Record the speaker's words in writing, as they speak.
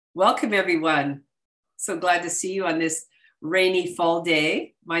Welcome, everyone. So glad to see you on this rainy fall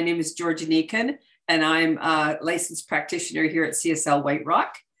day. My name is Georgia Neacon, and I'm a licensed practitioner here at CSL White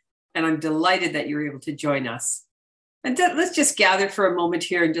Rock. And I'm delighted that you're able to join us. And let's just gather for a moment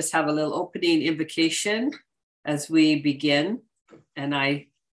here and just have a little opening invocation as we begin. And I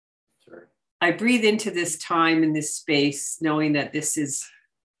breathe into this time and this space, knowing that this is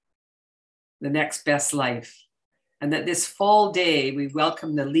the next best life. And that this fall day, we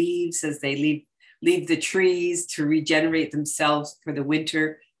welcome the leaves as they leave the trees to regenerate themselves for the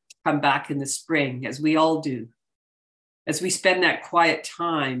winter, to come back in the spring, as we all do. As we spend that quiet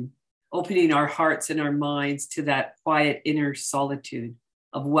time, opening our hearts and our minds to that quiet inner solitude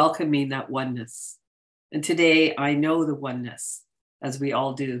of welcoming that oneness. And today, I know the oneness, as we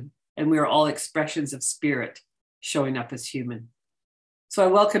all do. And we are all expressions of spirit showing up as human. So I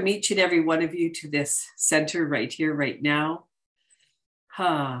welcome each and every one of you to this center right here, right now,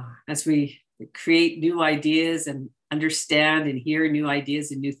 as we create new ideas and understand and hear new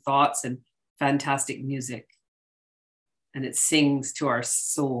ideas and new thoughts and fantastic music. And it sings to our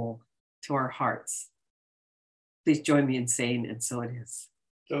soul, to our hearts. Please join me in saying, and so it is.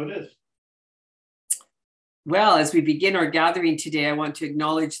 So it is. Well, as we begin our gathering today, I want to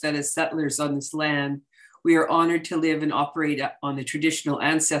acknowledge that as settlers on this land, we are honored to live and operate on the traditional,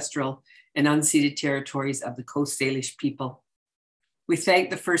 ancestral, and unceded territories of the Coast Salish people. We thank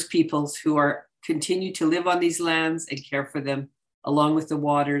the First Peoples who continue to live on these lands and care for them, along with the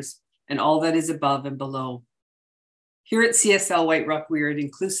waters and all that is above and below. Here at CSL White Rock, we are an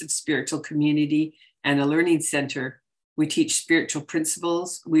inclusive spiritual community and a learning center. We teach spiritual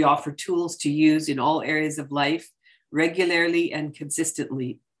principles. We offer tools to use in all areas of life regularly and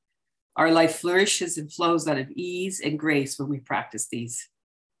consistently. Our life flourishes and flows out of ease and grace when we practice these.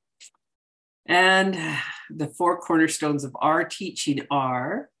 And the four cornerstones of our teaching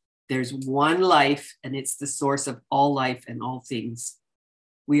are, there's one life, and it's the source of all life and all things.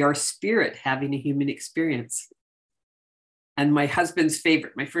 We are spirit having a human experience. And my husband's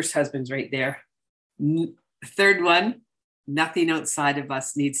favorite, my first husband's right there. The third one, nothing outside of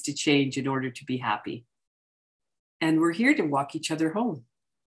us needs to change in order to be happy. And we're here to walk each other home.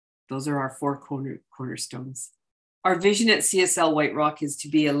 Those are our four cornerstones. Our vision at CSL White Rock is to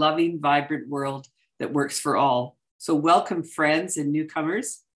be a loving, vibrant world that works for all. So welcome, friends and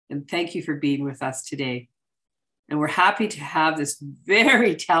newcomers, and thank you for being with us today. And we're happy to have this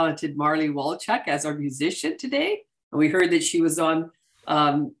very talented Marley Walchuk as our musician today. And we heard that she was on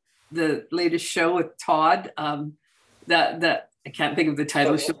the latest show with Todd. That I can't think of the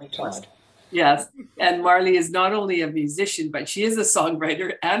title. Todd. Yes. And Marley is not only a musician, but she is a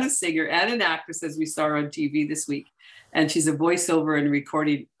songwriter and a singer and an actress, as we saw her on TV this week. And she's a voiceover and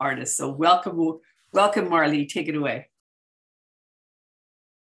recording artist. So welcome, Marley. Take it away.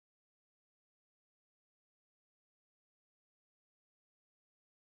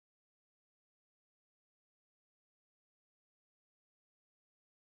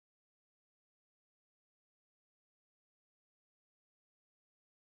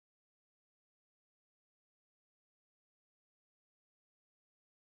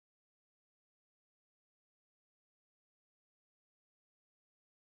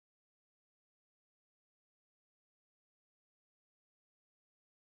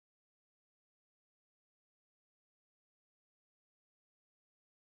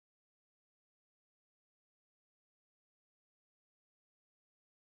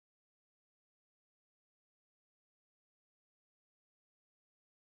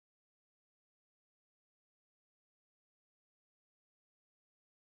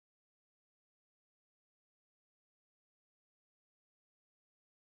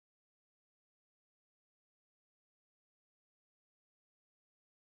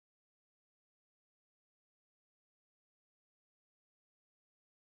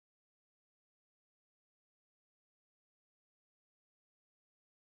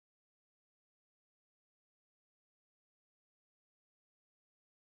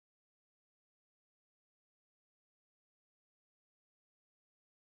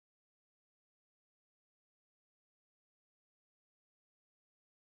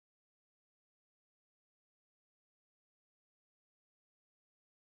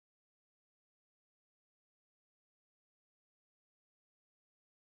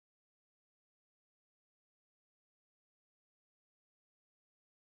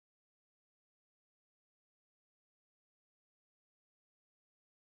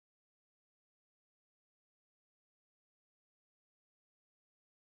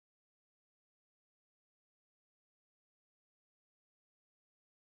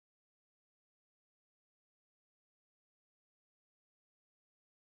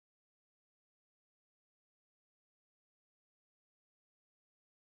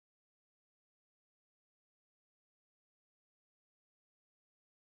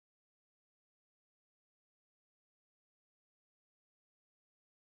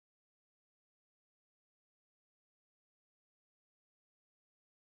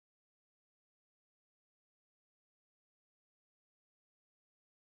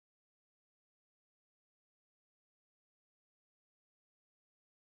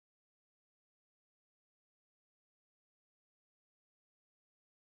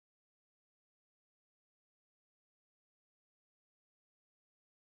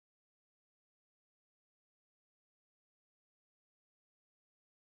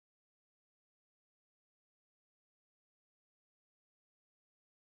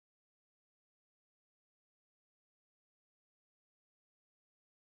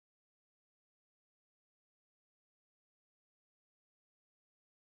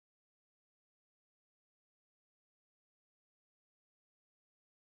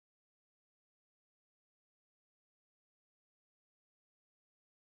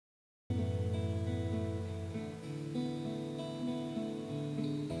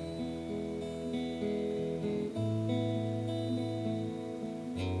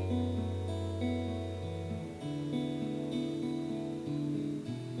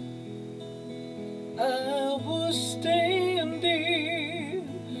 I was standing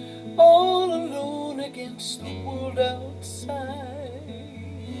all alone against the world outside.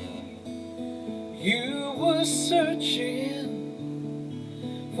 You were searching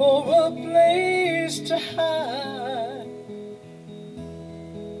for a place to hide,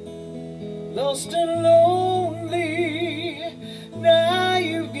 lost and lonely. Now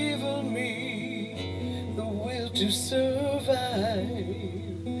you've given me the will to survive.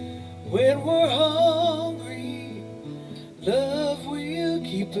 When we're hungry, love will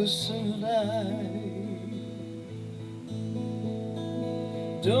keep us alive.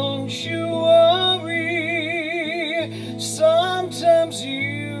 Don't you worry, sometimes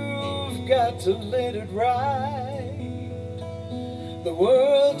you've got to let it ride. The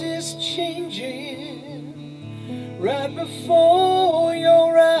world is changing right before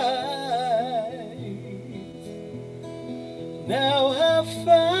your eyes. Now I've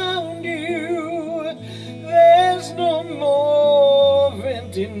found you, there's no more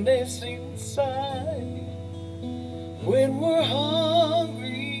emptiness inside. When we're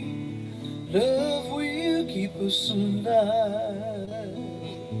hungry, love will keep us alive.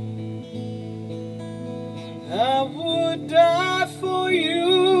 I would die for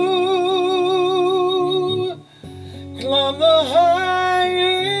you, climb the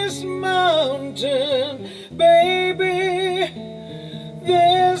highest mountain, baby.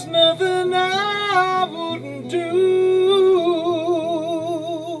 There's nothing I wouldn't do.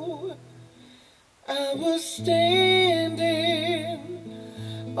 I was standing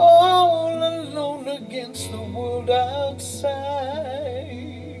all alone against the world outside.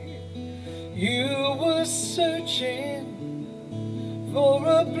 You were searching for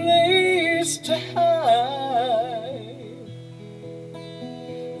a place to hide,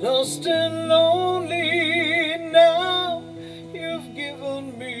 lost and lonely. Now you've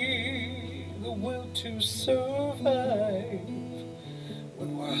given me the will to survive.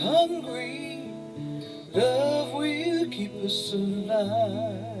 When we're hungry, love will keep us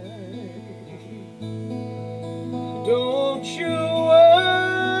alive. Don't you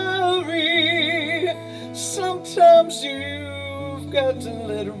worry, sometimes you've got to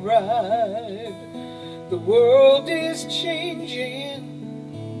let it ride. The world is changing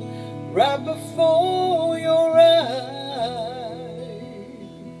right before your eyes.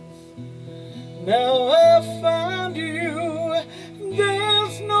 Now I've found you,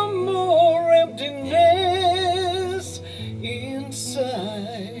 there's no more emptiness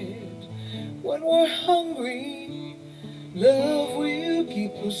inside. When we're hungry, love will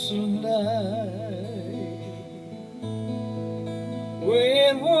keep us alive.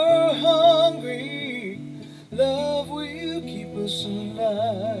 When we're hungry, love will keep us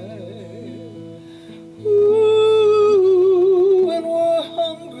alive. Ooh, when we're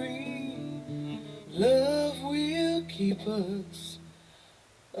hungry, love will keep us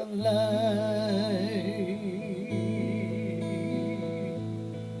alive.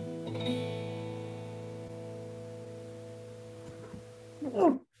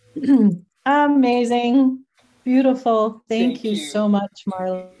 Amazing. Beautiful. Thank you you. so much,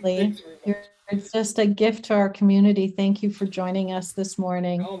 Marley. You're just a gift to our community. Thank you for joining us this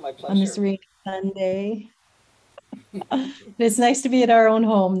morning Oh, my pleasure. on this rainy Sunday. It's nice to be at our own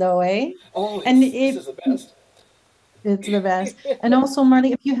home, though, eh? Oh, And this is the best. it's the best. And also,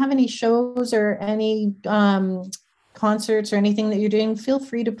 Marley, if you have any shows or any concerts or anything that you're doing, feel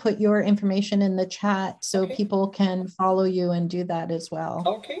free to put your information in the chat so Okay. people can follow you and do that as well.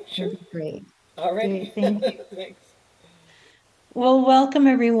 Okay, sure. That'd be great. All right. Great, thank you. Thanks. Well, welcome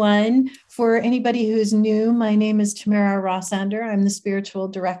everyone. For anybody who's new, my name is Tamara Rossander. I'm the spiritual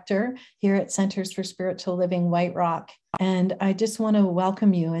director here at Centers for Spiritual Living White Rock. And I just want to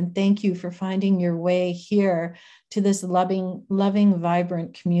welcome you and thank you for finding your way here to this loving,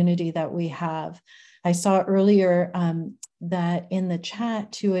 vibrant community that we have. I saw earlier that in the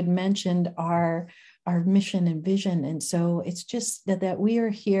chat you had mentioned our mission and vision. And so it's just that we are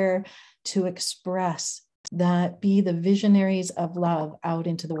here to express that, be the visionaries of love out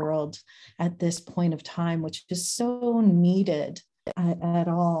into the world at this point of time, which is so needed at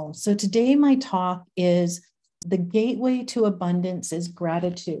all. So today my talk is the gateway to abundance is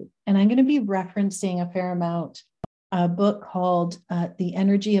gratitude. And I'm going to be referencing a fair amount, a book called The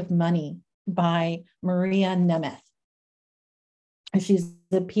Energy of Money by Maria Nemeth. She's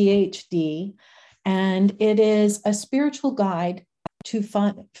a PhD, and it is a spiritual guide to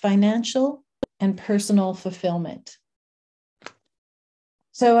financial and personal fulfillment.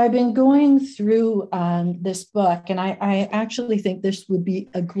 So I've been going through this book, and I actually think this would be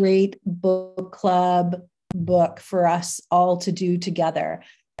a great book club book for us all to do together.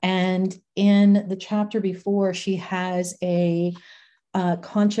 And in the chapter before, she has a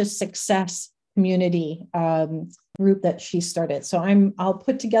conscious success community group that she started. So I'll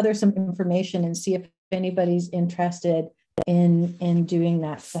put together some information and see if anybody's interested in doing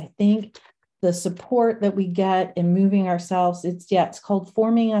that. So I think the support that we get in moving ourselves, it's called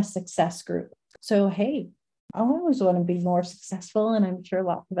Forming a Success Group. So, hey, I always want to be more successful, and I'm sure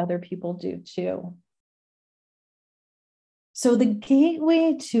lots of other people do too. So the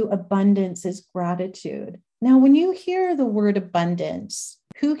gateway to abundance is gratitude. Now, when you hear the word abundance,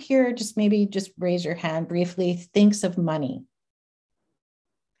 who here, just raise your hand briefly, thinks of money?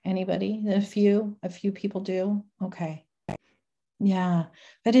 Anybody? A few people do. Okay. Yeah,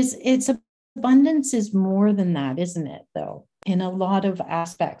 but it's abundance is more than that, isn't it, though, in a lot of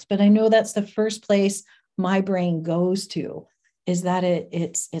aspects. But I know that's the first place my brain goes to, is that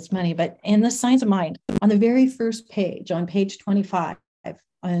it's money. But in the Science of Mind, on the very first page, on page 25,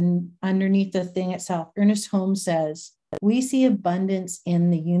 and underneath the thing itself, Ernest Holmes says, we see abundance in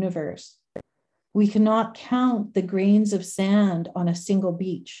the universe. We cannot count the grains of sand on a single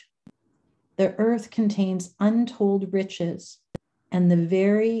beach. The earth contains untold riches, and the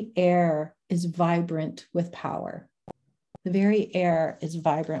very air is vibrant with power. The very air is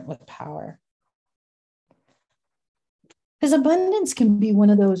vibrant with power. Because abundance can be one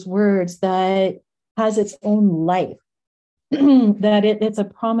of those words that has its own life, that it's a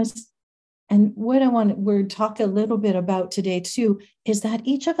promise. And what we're talk a little bit about today too, is that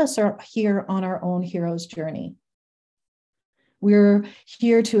each of us are here on our own hero's journey. We're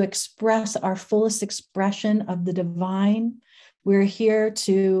here to express our fullest expression of the divine. We're here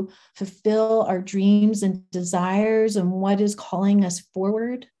to fulfill our dreams and desires and what is calling us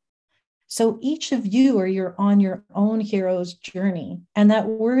forward. So each of you you're on your own hero's journey. And that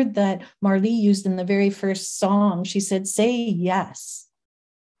word that Marley used in the very first song, she said, say yes.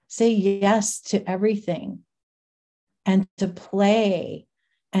 Say yes to everything and to play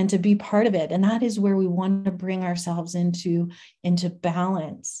and to be part of it. And that is where we want to bring ourselves into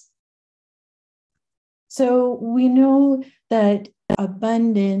balance. So we know that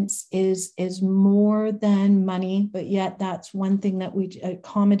abundance is more than money, but yet that's one thing that we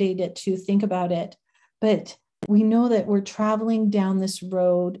accommodate it to think about it. But we know that we're traveling down this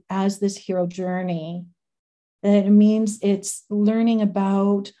road as this hero journey. That it means it's learning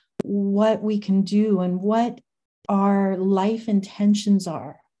about what we can do and what our life intentions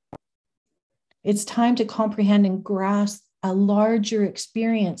are. It's time to comprehend and grasp a larger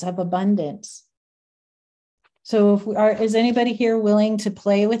experience of abundance. So is anybody here willing to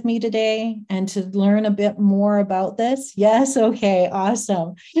play with me today and to learn a bit more about this? Yes? Okay,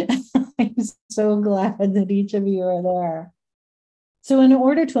 awesome. I'm so glad that each of you are there. So in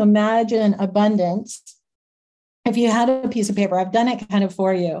order to imagine abundance, if you had a piece of paper, I've done it kind of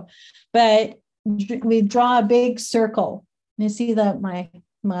for you, but we draw a big circle. You see that my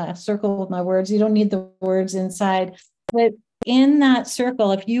circle with my words, you don't need the words inside, but in that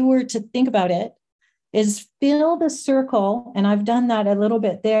circle, if you were to think about it, is fill the circle, and I've done that a little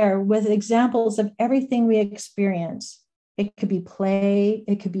bit there, with examples of everything we experience. It could be play,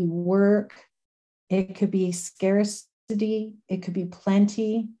 it could be work, it could be scarcity, it could be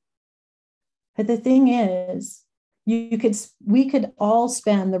plenty. But the thing is, we could all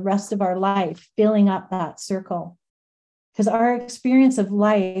spend the rest of our life filling up that circle, because our experience of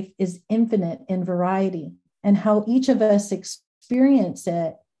life is infinite in variety, and how each of us experience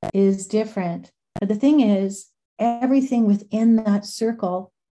it is different. But the thing is, everything within that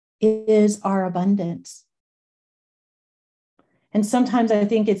circle is our abundance. And sometimes I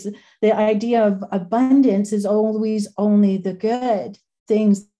think it's the idea of abundance is always only the good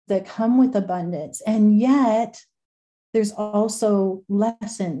things that come with abundance. And yet there's also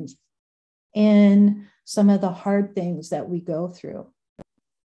lessons in some of the hard things that we go through.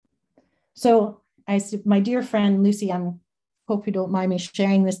 So my dear friend, Lucy, hope you don't mind me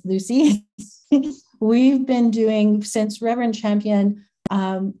sharing this, Lucy. We've been doing, since Reverend Champion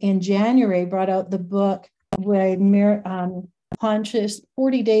in January brought out the book, Conscious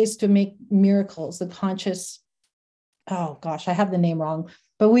 40 Days to Make Miracles, the conscious, oh gosh, I have the name wrong,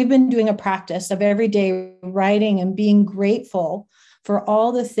 but we've been doing a practice of every day writing and being grateful for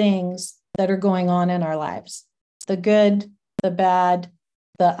all the things that are going on in our lives, the good, the bad,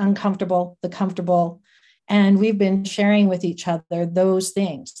 the uncomfortable, the comfortable. And we've been sharing with each other those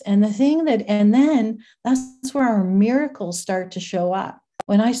things. And then that's where our miracles start to show up.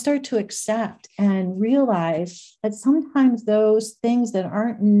 When I start to accept and realize that sometimes those things that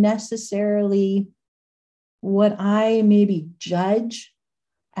aren't necessarily what I maybe judge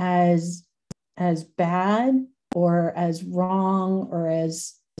as bad or as wrong or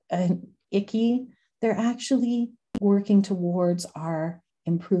as icky. They're actually working towards our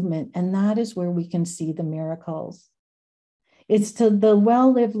improvement. And that is where we can see the miracles. It's to the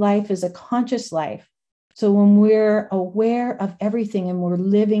well-lived life is a conscious life. So when we're aware of everything and we're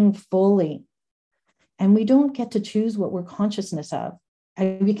living fully, and we don't get to choose what we're consciousness of.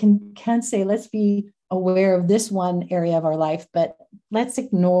 We can't say, let's be aware of this one area of our life, but let's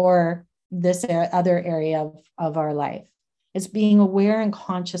ignore this other area of our life. It's being aware and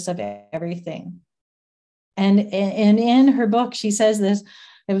conscious of everything. And in her book, she says this,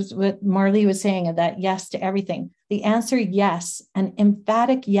 it was what Marley was saying, that yes to everything. The answer yes, an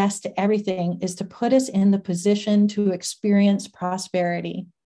emphatic yes to everything, is to put us in the position to experience prosperity.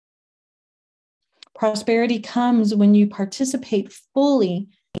 Prosperity comes when you participate fully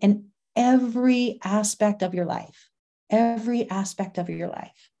in every aspect of your life, every aspect of your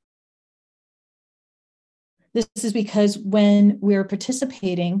life. This is because when we're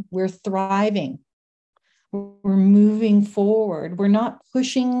participating, we're thriving. We're moving forward. We're not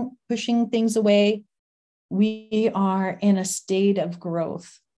pushing things away. We are in a state of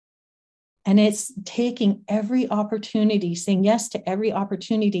growth. And it's taking every opportunity, saying yes to every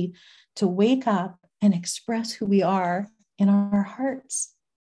opportunity to wake up and express who we are in our hearts.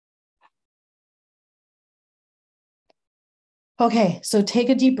 Okay, so take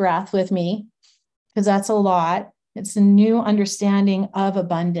a deep breath with me, because that's a lot. It's a new understanding of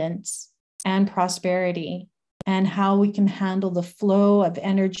abundance and prosperity and how we can handle the flow of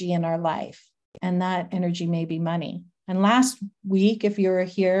energy in our life. And that energy may be money. And last week, if you were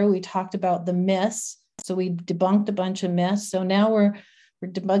here, we talked about the myths. So we debunked a bunch of myths. So now we're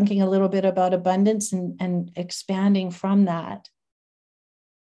debunking a little bit about abundance and expanding from that.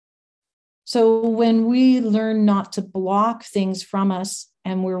 So when we learn not to block things from us,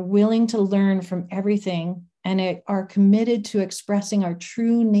 and we're willing to learn from everything, and are committed to expressing our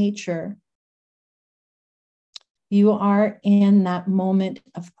true nature, you are in that moment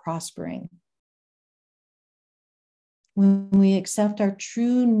of prospering. When we accept our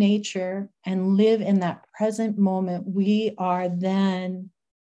true nature and live in that present moment, we are then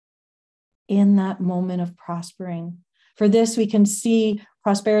in that moment of prospering. For this, we can see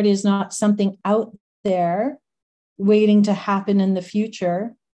prosperity is not something out there waiting to happen in the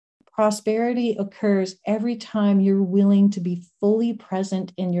future. Prosperity occurs every time you're willing to be fully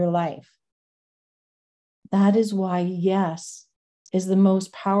present in your life. That is why yes is the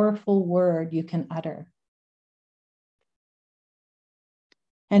most powerful word you can utter.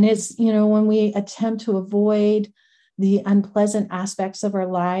 And it's, when we attempt to avoid the unpleasant aspects of our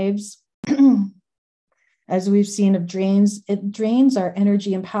lives, as we've seen of drains, it drains our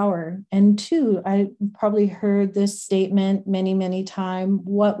energy and power. And two, I probably heard this statement many, many times: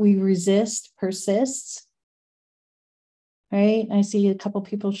 what we resist persists. Right? I see a couple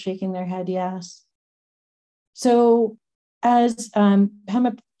people shaking their head, yes. So as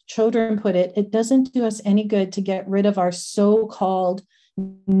Pema Chodron put it, it doesn't do us any good to get rid of our so-called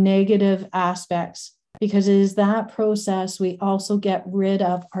negative aspects, because it is that process we also get rid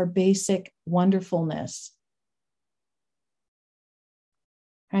of our basic wonderfulness.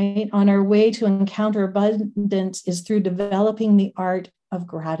 Right? On our way to encounter abundance is through developing the art of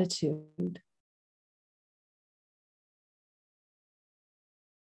gratitude.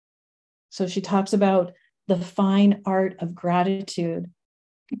 So she talks about the fine art of gratitude.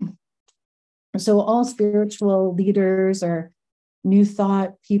 So all spiritual leaders or New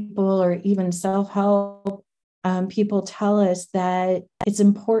Thought people, or even self-help people, tell us that it's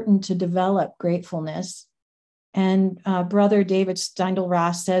important to develop gratefulness. And Brother David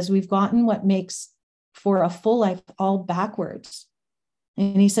Steindl-Rast says, we've gotten what makes for a full life all backwards.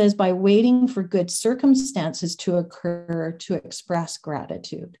 And he says, by waiting for good circumstances to occur to express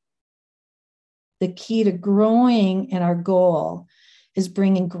gratitude. The key to growing in our goal is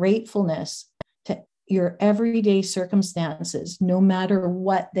bringing gratefulness to your everyday circumstances, no matter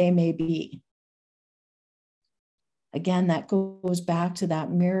what they may be. Again, that goes back to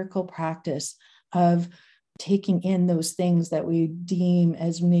that miracle practice of taking in those things that we deem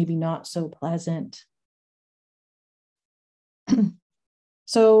as maybe not so pleasant.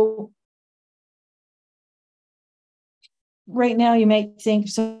 So right now you might think,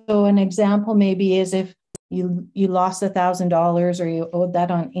 so an example maybe is if you lost $1,000 or you owed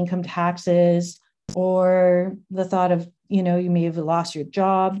that on income taxes, or the thought of, you may have lost your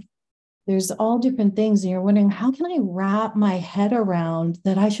job. There's all different things. And you're wondering, how can I wrap my head around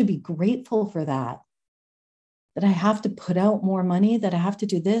that I should be grateful for that? That I have to put out more money, that I have to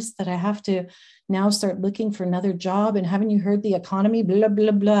do this, that I have to now start looking for another job. And haven't you heard the economy, blah,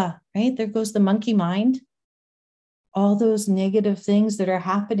 blah, blah, right? There goes the monkey mind. all those negative things that are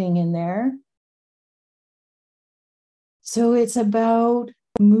happening in there. So it's about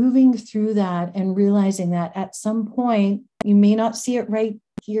moving through that and realizing that at some point, you may not see it right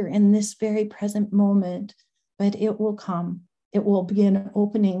here in this very present moment, but it will come. It will be an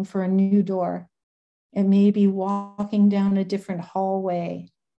opening for a new door. It may be walking down a different hallway.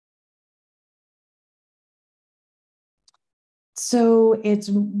 So it's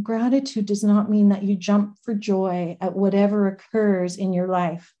gratitude does not mean that you jump for joy at whatever occurs in your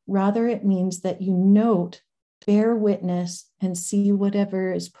life. Rather, it means that you note, bear witness, and see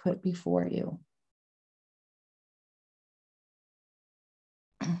whatever is put before you.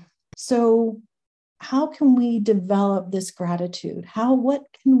 So how can we develop this gratitude? What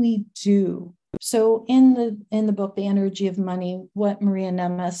can we do? So in the book, The Energy of Money, what Maria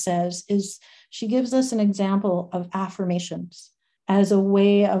Nema says is she gives us an example of affirmations as a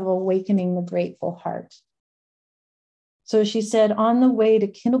way of awakening the grateful heart. So she said, on the way to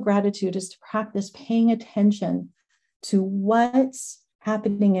kindle gratitude is to practice paying attention to what's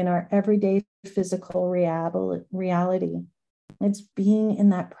happening in our everyday physical reality. It's being in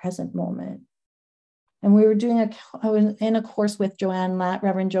that present moment. And we were I was in a course with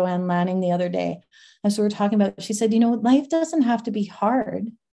Reverend Joanne Lanning the other day. And so we were talking about, she said, life doesn't have to be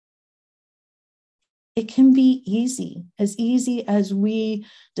hard. It can be easy as we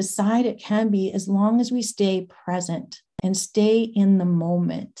decide it can be, as long as we stay present and stay in the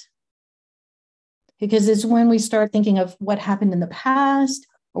moment. Because it's when we start thinking of what happened in the past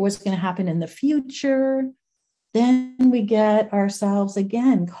or what's going to happen in the future, then we get ourselves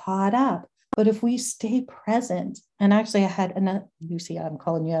again caught up. But if we stay present, and actually I had another, Lucy, I'm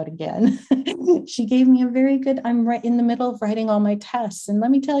calling you out again. She gave me a very good, I'm right in the middle of writing all my tests. And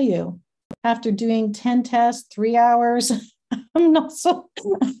let me tell you, after doing 10 tests, 3 hours, I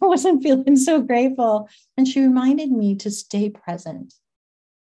wasn't feeling so grateful. And she reminded me to stay present.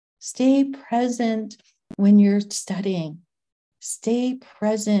 Stay present when you're studying. Stay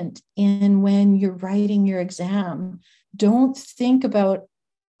present when you're writing your exam. Don't think about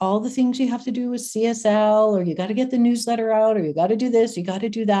all the things you have to do with CSL, or you got to get the newsletter out, or you got to do this, you got to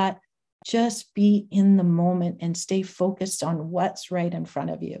do that. Just be in the moment and stay focused on what's right in front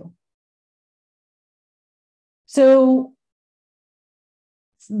of you. So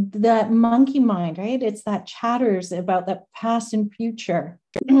that monkey mind, right? It's that chatters about the past and future.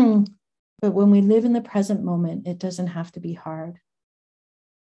 But when we live in the present moment, it doesn't have to be hard.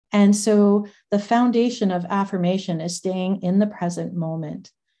 And so the foundation of affirmation is staying in the present moment.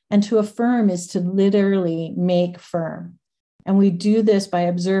 And to affirm is to literally make firm. And we do this by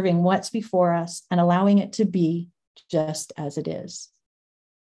observing what's before us and allowing it to be just as it is.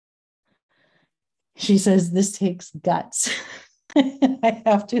 She says, this takes guts. I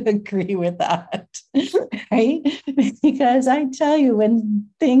have to agree with that, right? Because I tell you, when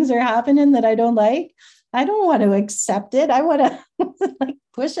things are happening that I don't like, I don't want to accept it. I want to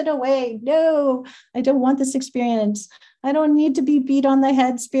push it away. No, I don't want this experience. I don't need to be beat on the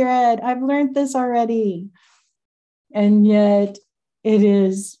head, Spirit. I've learned this already. And yet it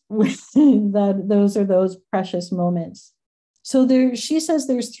is that those are those precious moments. So she says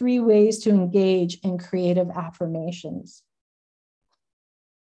there's 3 ways to engage in creative affirmations.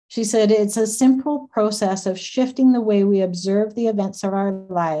 She said it's a simple process of shifting the way we observe the events of our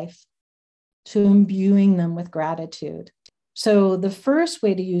life to imbuing them with gratitude. So the first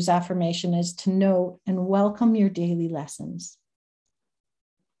way to use affirmation is to note and welcome your daily lessons.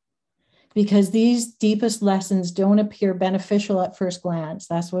 Because these deepest lessons don't appear beneficial at first glance.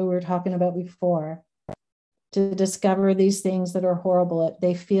 That's what we were talking about before. To discover these things that are horrible,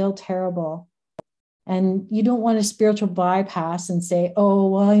 they feel terrible. And you don't want a spiritual bypass and say, oh,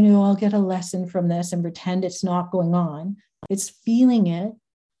 well, I'll get a lesson from this and pretend it's not going on. It's feeling it,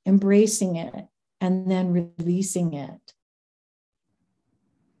 embracing it, and then releasing it.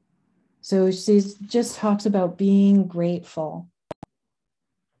 So she just talks about being grateful.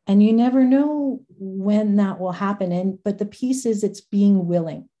 And you never know when that will happen. But the piece is it's being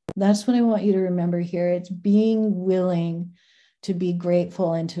willing. That's what I want you to remember here. It's being willing to be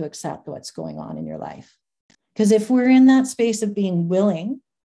grateful and to accept what's going on in your life. Because if we're in that space of being willing,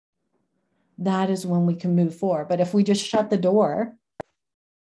 that is when we can move forward. But if we just shut the door,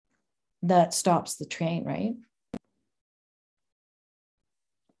 that stops the train, right?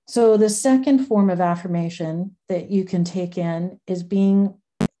 So the second form of affirmation that you can take in is being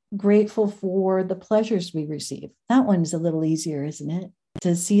grateful for the pleasures we receive. That one's a little easier, isn't it?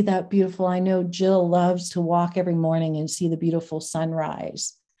 To see that beautiful, I know Jill loves to walk every morning and see the beautiful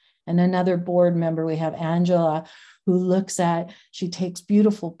sunrise. And another board member, we have Angela, who she takes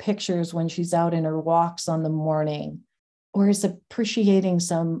beautiful pictures when she's out in her walks on the morning, or is appreciating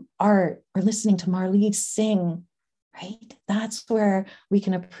some art or listening to Marlise sing, right? That's where we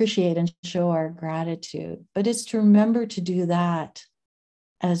can appreciate and show our gratitude. But it's to remember to do that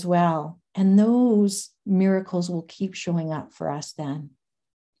as well. And those miracles will keep showing up for us then.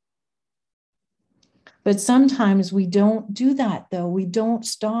 But sometimes we don't do that, though. We don't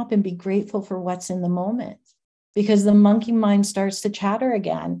stop and be grateful for what's in the moment, because the monkey mind starts to chatter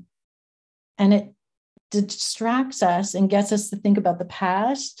again. And it distracts us and gets us to think about the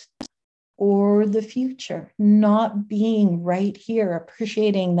past or the future, not being right here,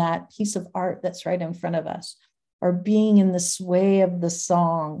 appreciating that piece of art that's right in front of us, or being in the sway of the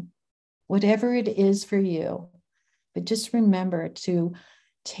song, whatever it is for you. But just remember to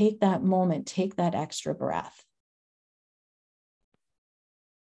take that moment, take that extra breath.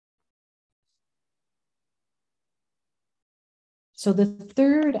 So the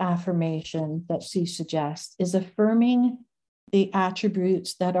third affirmation that she suggests is affirming the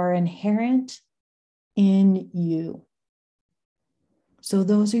attributes that are inherent in you. So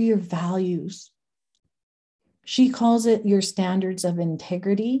those are your values. She calls it your standards of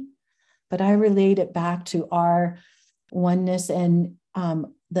integrity, but I relate it back to our oneness and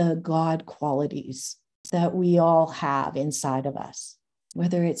the God qualities that we all have inside of us,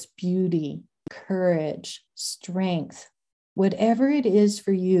 whether it's beauty, courage, strength, whatever it is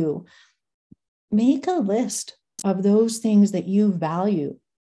for you. Make a list of those things that you value,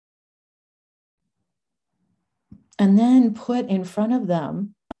 and then put in front of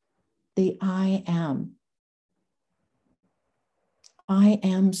them the I am. I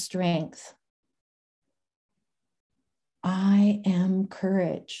am strength. I am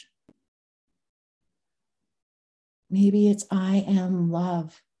courage. Maybe it's I am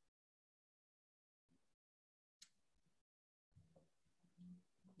love.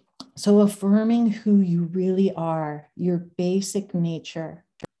 So affirming who you really are, your basic nature.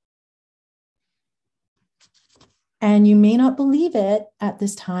 And you may not believe it at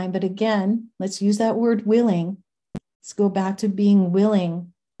this time, but again, let's use that word willing. Let's go back to being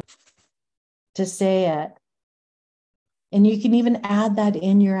willing to say it. And you can even add that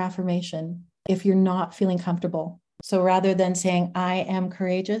in your affirmation if you're not feeling comfortable. So rather than saying, I am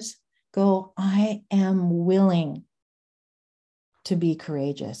courageous, go, I am willing to be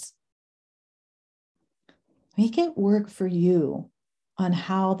courageous. Make it work for you on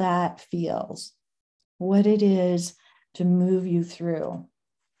how that feels, what it is to move you through.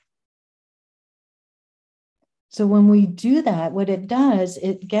 So when we do that, what it does,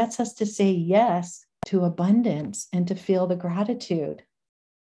 it gets us to say yes to abundance and to feel the gratitude.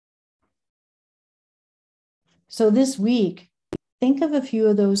 So this week, think of a few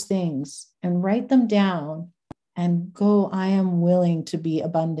of those things and write them down and go, I am willing to be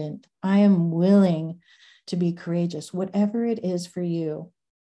abundant. I am willing to be courageous, whatever it is for you,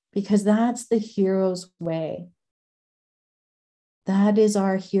 because that's the hero's way. That is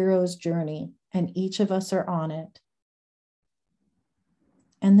our hero's journey, and each of us are on it.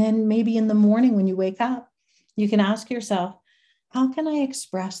 And then maybe in the morning when you wake up, you can ask yourself, how can I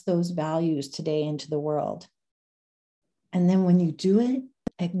express those values today into the world? And then when you do it,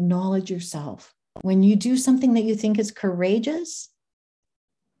 acknowledge yourself. When you do something that you think is courageous,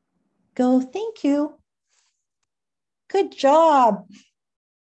 go, thank you. Good job.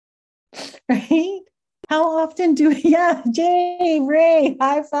 Right? How often do we, Jay, Ray,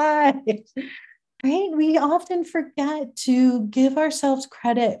 high five. Right? We often forget to give ourselves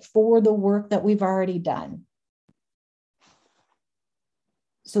credit for the work that we've already done.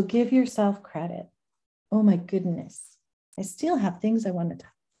 So give yourself credit. Oh my goodness. I still have things I want to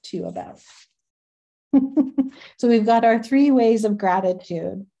talk to you about. So we've got our 3 ways of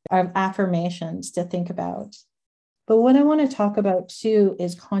gratitude, our affirmations to think about. But what I want to talk about too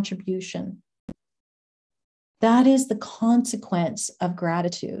is contribution. That is the consequence of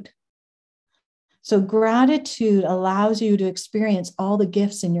gratitude. So gratitude allows you to experience all the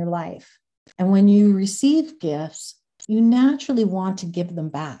gifts in your life. And when you receive gifts, you naturally want to give them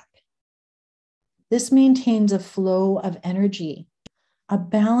back. This maintains a flow of energy, a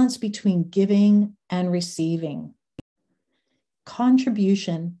balance between giving and receiving.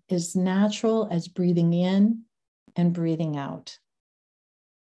 Contribution is natural as breathing in and breathing out.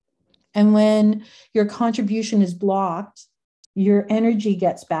 And when your contribution is blocked, your energy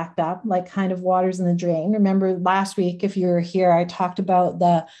gets backed up like kind of waters in the drain. Remember last week, if you were here, I talked about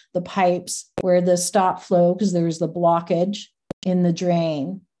the pipes where the stop flow, because there was the blockage in the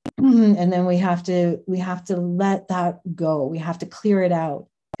drain. And then we have to let that go. We have to clear it out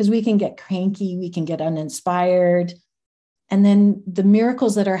because we can get cranky, we can get uninspired. And then the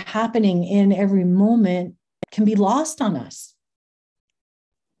miracles that are happening in every moment can be lost on us.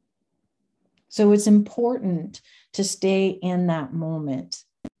 So it's important to stay in that moment.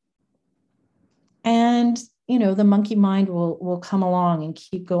 And, the monkey mind will come along and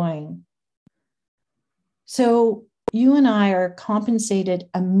keep going. So you and I are compensated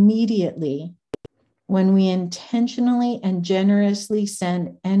immediately when we intentionally and generously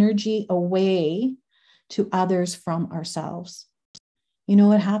send energy away to others from ourselves. You know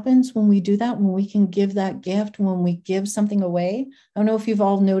what happens when we do that, when we can give that gift, when we give something away? I don't know if you've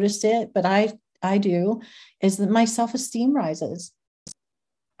all noticed it, but I do, is that my self-esteem rises.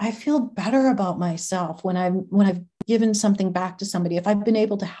 I feel better about myself when I've given something back to somebody. If I've been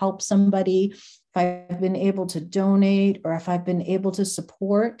able to help somebody, if I've been able to donate, or if I've been able to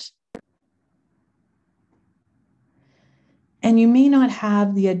support. And you may not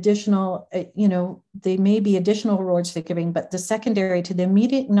have the additional, they may be additional rewards for giving, but the secondary to the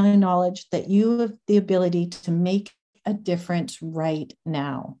immediate knowledge that you have the ability to make a difference right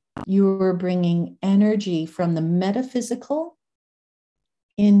now. You are bringing energy from the metaphysical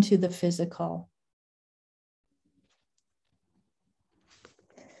into the physical.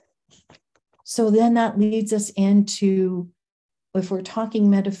 So then that leads us into, if we're talking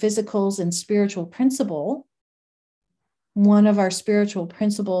metaphysicals and spiritual principle, one of our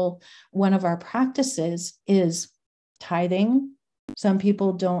practices is tithing. Some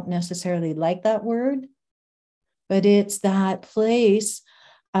people don't necessarily like that word, but it's that place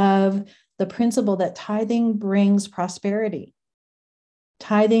of the principle that tithing brings prosperity.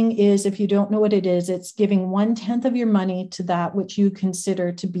 Tithing is, if you don't know what it is, it's giving 1/10 of your money to that which you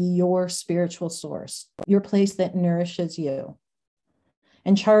consider to be your spiritual source, your place that nourishes you.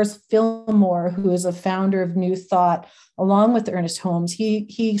 And Charles Fillmore, who is a founder of New Thought, along with Ernest Holmes,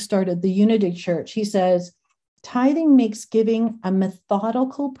 he started the Unity Church. He says, tithing makes giving a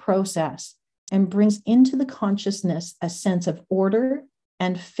methodical process and brings into the consciousness a sense of order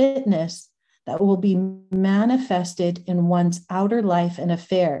and fitness that will be manifested in one's outer life and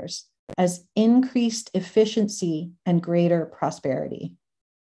affairs as increased efficiency and greater prosperity.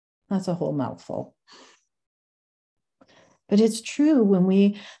 That's a whole mouthful. But it's true,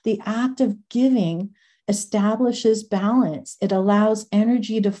 the act of giving establishes balance. It allows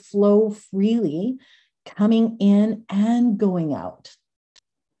energy to flow freely, coming in and going out.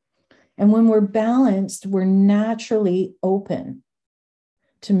 And when we're balanced, we're naturally open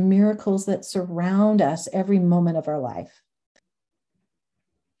to miracles that surround us every moment of our life.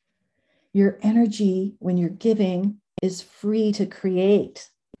 Your energy, when you're giving, is free to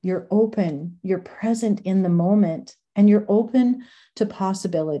create. You're open, you're present in the moment, and you're open to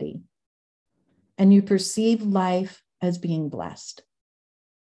possibility. And you perceive life as being blessed.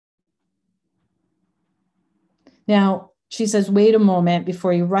 Now, she says, wait a moment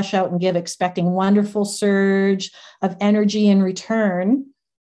before you rush out and give, expecting wonderful surge of energy in return.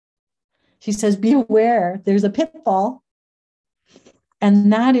 She says, be aware, there's a pitfall.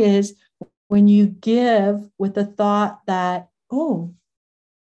 And that is when you give with the thought that, oh,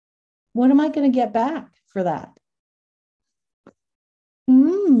 what am I going to get back for that?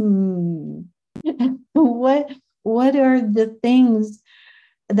 What are the things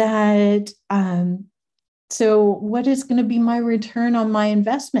that, so what is going to be my return on my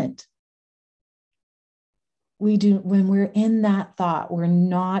investment? When we're in that thought, we're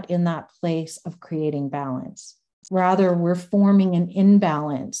not in that place of creating balance. Rather, we're forming an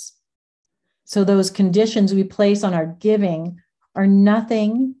imbalance. So those conditions we place on our giving are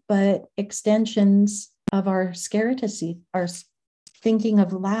nothing but extensions of our scarcity, our thinking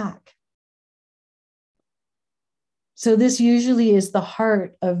of lack. So this usually is the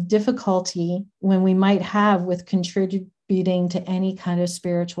heart of difficulty when we might have with contributing to any kind of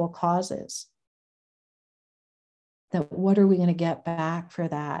spiritual causes. That what are we going to get back for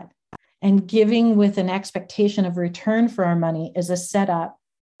that? And giving with an expectation of return for our money is a setup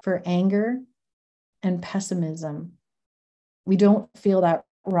for anger and pessimism. We don't feel that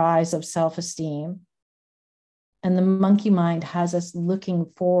rise of self-esteem. And the monkey mind has us looking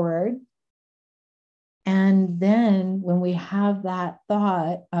forward. And then when we have that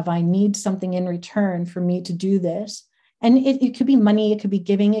thought of, I need something in return for me to do this, and it could be money, it could be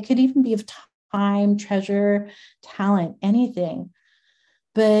giving, it could even be of time, treasure, talent, anything.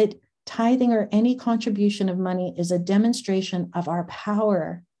 But tithing or any contribution of money is a demonstration of our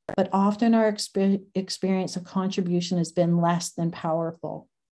power, but often our experience of contribution has been less than powerful.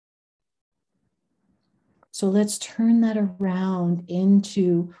 So let's turn that around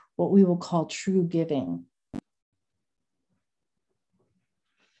into what we will call true giving.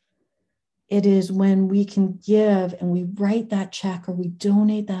 it is when we can give and we write that check or we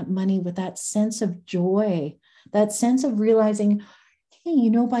donate that money with that sense of joy, that sense of realizing, hey,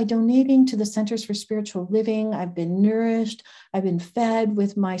 you know, by donating to the Centers for Spiritual Living, I've been nourished, I've been fed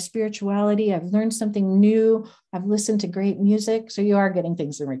with my spirituality, I've learned something new, I've listened to great music. So you are getting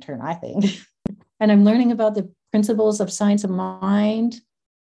things in return, I think. And I'm learning about the principles of science of mind,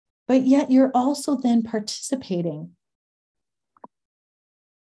 but yet you're also then participating.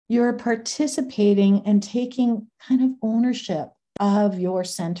 You're participating and taking kind of ownership of your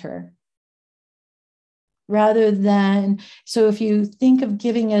center. Rather than, so if you think of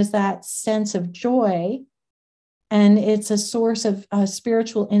giving as that sense of joy, and it's a source of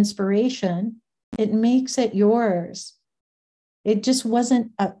spiritual inspiration, it makes it yours. It just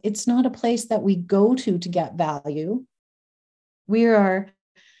wasn't, it's not a place that we go to get value. We are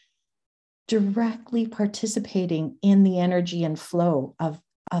directly participating in the energy and flow of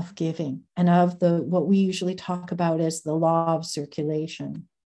giving and of the what we usually talk about as the law of circulation.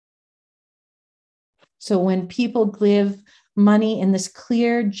 So when people give money in this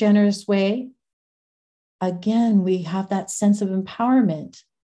clear, generous way, again, we have that sense of empowerment.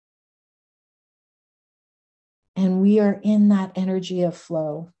 And we are in that energy of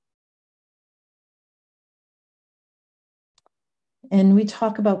flow. And we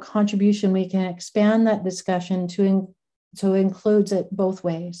talk about contribution. We can expand that discussion so it includes it both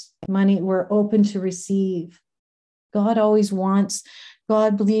ways. Money, we're open to receive. God always wants,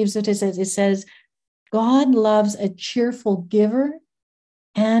 God believes it says, God loves a cheerful giver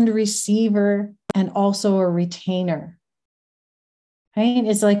and receiver and also a retainer. Right?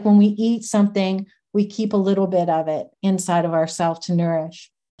 It's like when we eat something, we keep a little bit of it inside of ourselves to nourish.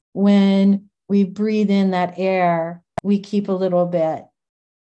 When we breathe in that air, we keep a little bit.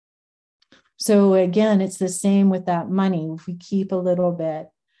 So again, it's the same with that money. We keep a little bit.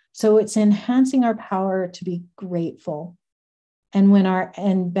 So it's enhancing our power to be grateful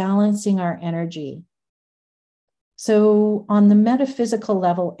and balancing our energy. So on the metaphysical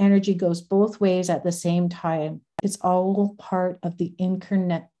level, energy goes both ways at the same time. It's all part of the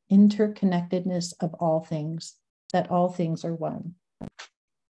interconnectedness of all things, that all things are one.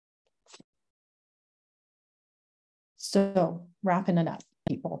 So wrapping it up,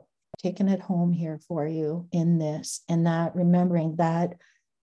 people, taking it home here for you in this, and that remembering that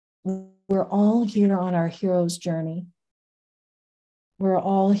we're all here on our hero's journey. We're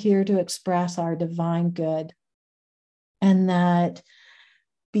all here to express our divine good, and that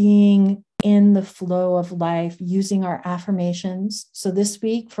being in the flow of life, using our affirmations. So this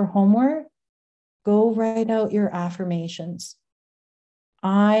week for homework, go write out your affirmations.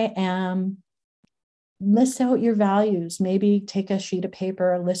 List out your values. Maybe take a sheet of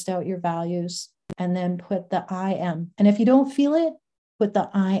paper, list out your values, and then put the I am. And if you don't feel it, put the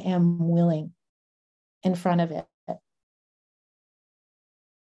I am willing in front of it.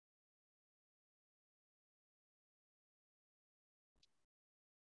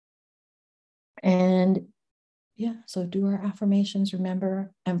 And yeah, so do our affirmations,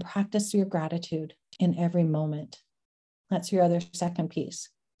 remember, and practice your gratitude in every moment. That's your other second piece.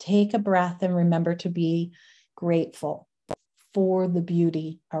 Take a breath and remember to be grateful for the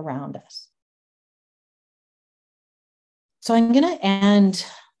beauty around us. So I'm going to end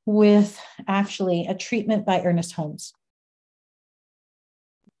with actually a treatment by Ernest Holmes.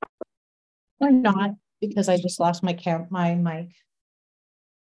 Or not, because I just lost my mic.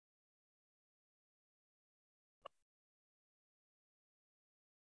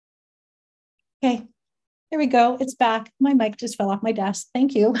 Okay, there we go. It's back. My mic just fell off my desk.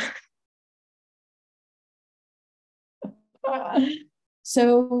 Thank you.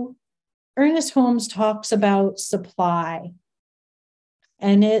 So Ernest Holmes talks about supply.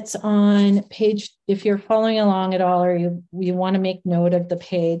 And it's on page, if you're following along at all, or you want to make note of the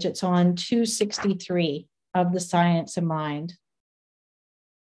page, it's on 263 of the Science of Mind.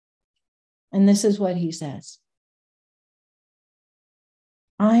 And this is what he says.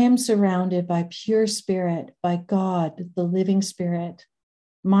 I am surrounded by pure spirit, by God, the living spirit.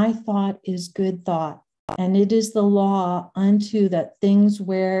 My thought is good thought, and it is the law unto that things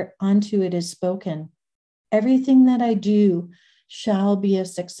whereunto it is spoken. Everything that I do shall be a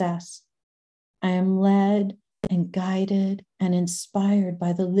success. I am led and guided and inspired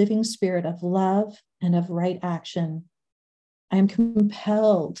by the living spirit of love and of right action. I am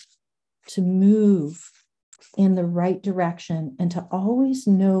compelled to move in the right direction and to always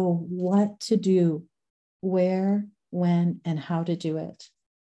know what to do, where, when, and how to do it.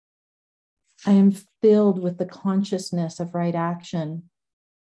 I am filled with the consciousness of right action.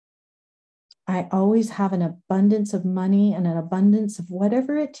 I always have an abundance of money and an abundance of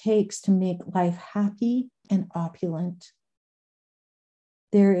whatever it takes to make life happy and opulent.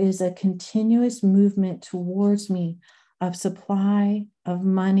 There is a continuous movement towards me of supply, of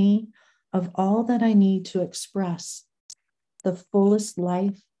money, of all that I need to express the fullest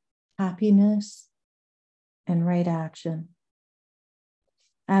life, happiness, and right action.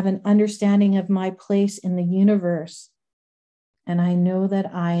 I have an understanding of my place in the universe, and I know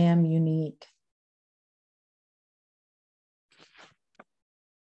that I am unique.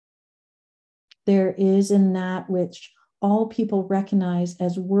 There is in that which all people recognize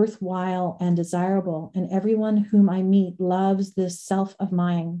as worthwhile and desirable, and everyone whom I meet loves this self of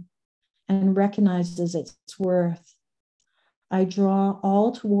mine and recognizes its worth. I draw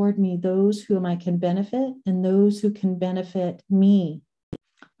all toward me those whom I can benefit, and those who can benefit me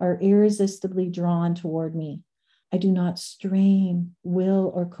are irresistibly drawn toward me. I do not strain,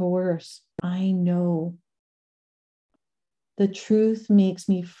 will, or coerce. I know. The truth makes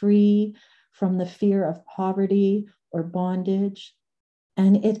me free from the fear of poverty or bondage,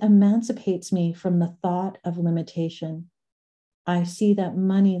 and it emancipates me from the thought of limitation. I see that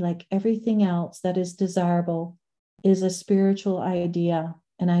money, like everything else that is desirable, is a spiritual idea,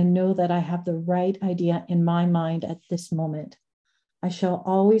 and I know that I have the right idea in my mind at this moment. I shall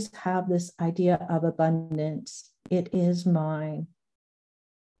always have this idea of abundance. It is mine.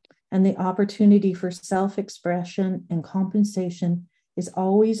 And the opportunity for self-expression and compensation is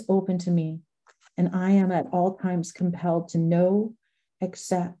always open to me, and I am at all times compelled to know,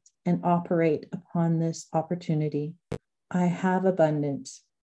 accept, and operate upon this opportunity. I have abundance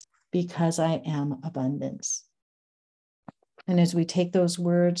because I am abundance. And as we take those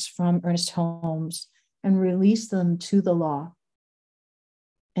words from Ernest Holmes and release them to the law,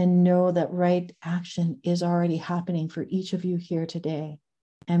 and know that right action is already happening for each of you here today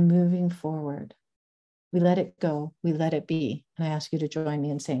and moving forward, we let it go, we let it be. And I ask you to join me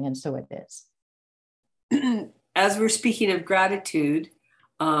in saying, and so it is. As we're speaking of gratitude,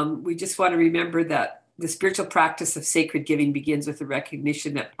 we just want to remember that the spiritual practice of sacred giving begins with the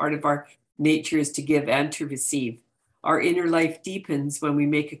recognition that part of our nature is to give and to receive. Our inner life deepens when we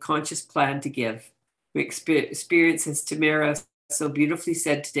make a conscious plan to give. We experience, as Tamara so beautifully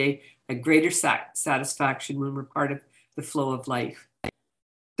said today, a greater satisfaction when we're part of the flow of life.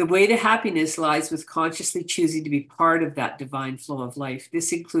 The way to happiness lies with consciously choosing to be part of that divine flow of life.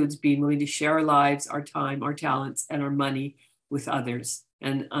 This includes being willing to share our lives, our time, our talents, and our money with others.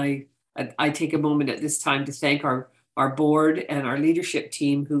 And I take a moment at this time to thank our board and our leadership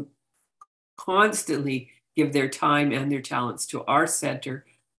team who constantly give their time and their talents to our center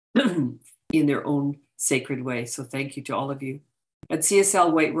in their own sacred way. So thank you to all of you. At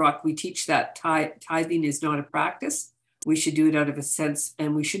CSL White Rock, we teach that tithing is not a practice. We should do it out of a sense,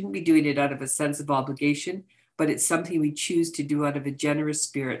 and we shouldn't be doing it out of a sense of obligation, but it's something we choose to do out of a generous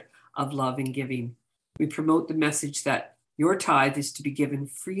spirit of love and giving. We promote the message that your tithe is to be given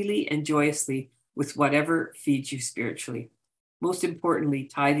freely and joyously with whatever feeds you spiritually. Most importantly,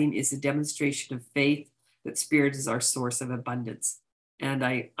 tithing is a demonstration of faith that spirit is our source of abundance. And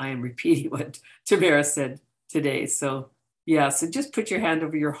I am repeating what Tamara said today. So yeah, so just put your hand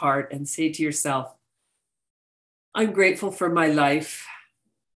over your heart and say to yourself, I'm grateful for my life.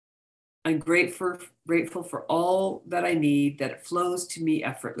 I'm grateful for all that I need, that it flows to me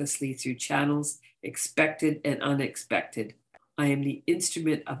effortlessly through channels expected and unexpected. I am the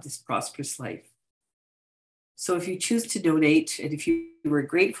instrument of this prosperous life. So if you choose to donate, and if you were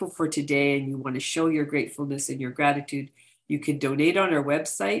grateful for today and you want to show your gratefulness and your gratitude, you can donate on our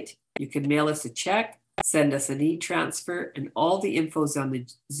website. You can mail us a check, send us an e-transfer, and all the info is on the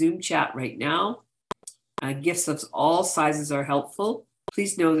Zoom chat right now. Gifts of all sizes are helpful.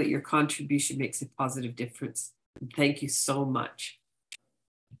 Please know that your contribution makes a positive difference. And thank you so much.